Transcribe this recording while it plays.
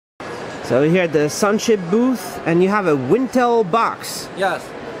So here at the Sunchip booth, and you have a Wintel box. Yes.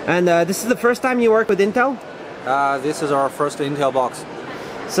 And this is the first time you work with Intel? This is our first Intel box.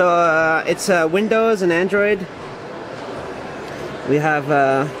 So it's Windows and Android. We have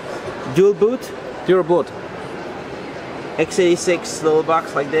dual boot. Dual boot. x86 little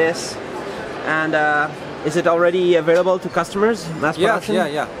box like this. And is it already available to customers? Mass production?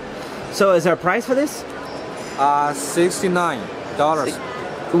 Yeah. So is there a price for this? $69.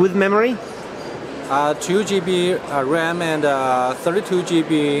 With memory? 2 GB RAM and 32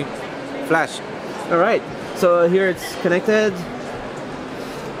 GB flash. Alright, so here it's connected.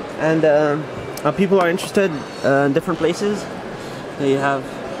 And people are interested in different places. There you have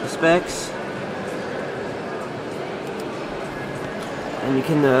the specs. And you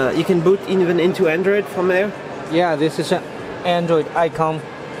can boot even into Android from there. Yeah, this is an Android icon.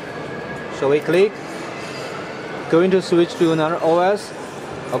 So we click, going to switch to another OS.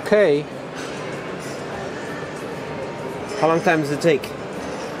 Okay. How long time does it take?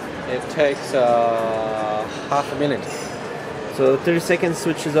 It takes half a minute. So 30 seconds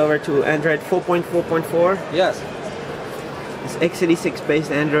switches over to Android 4.4.4. Yes. It's x86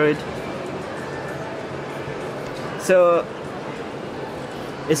 based Android. So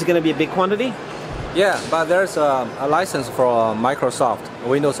is it going to be a big quantity? Yeah, but there's a license for Microsoft,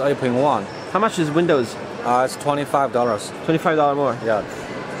 Windows 8.1. How much is Windows? It's $25. $25 more? Yeah.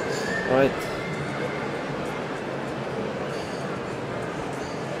 Alright.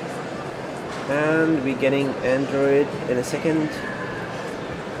 And we're getting Android in a second.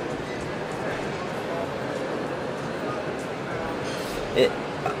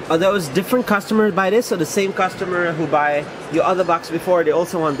 Are those different customers buy this, or the same customer who buy your other box before, they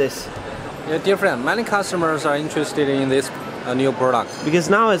also want this? They're different. Many customers are interested in this new product. Because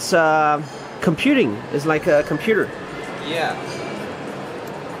now it's computing. It's like a computer. Yeah.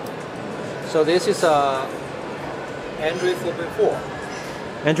 So this is Android 4.4.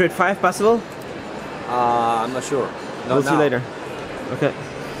 Android 5 possible? I'm not sure. We'll see later. Okay.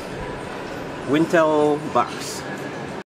 Wintel box.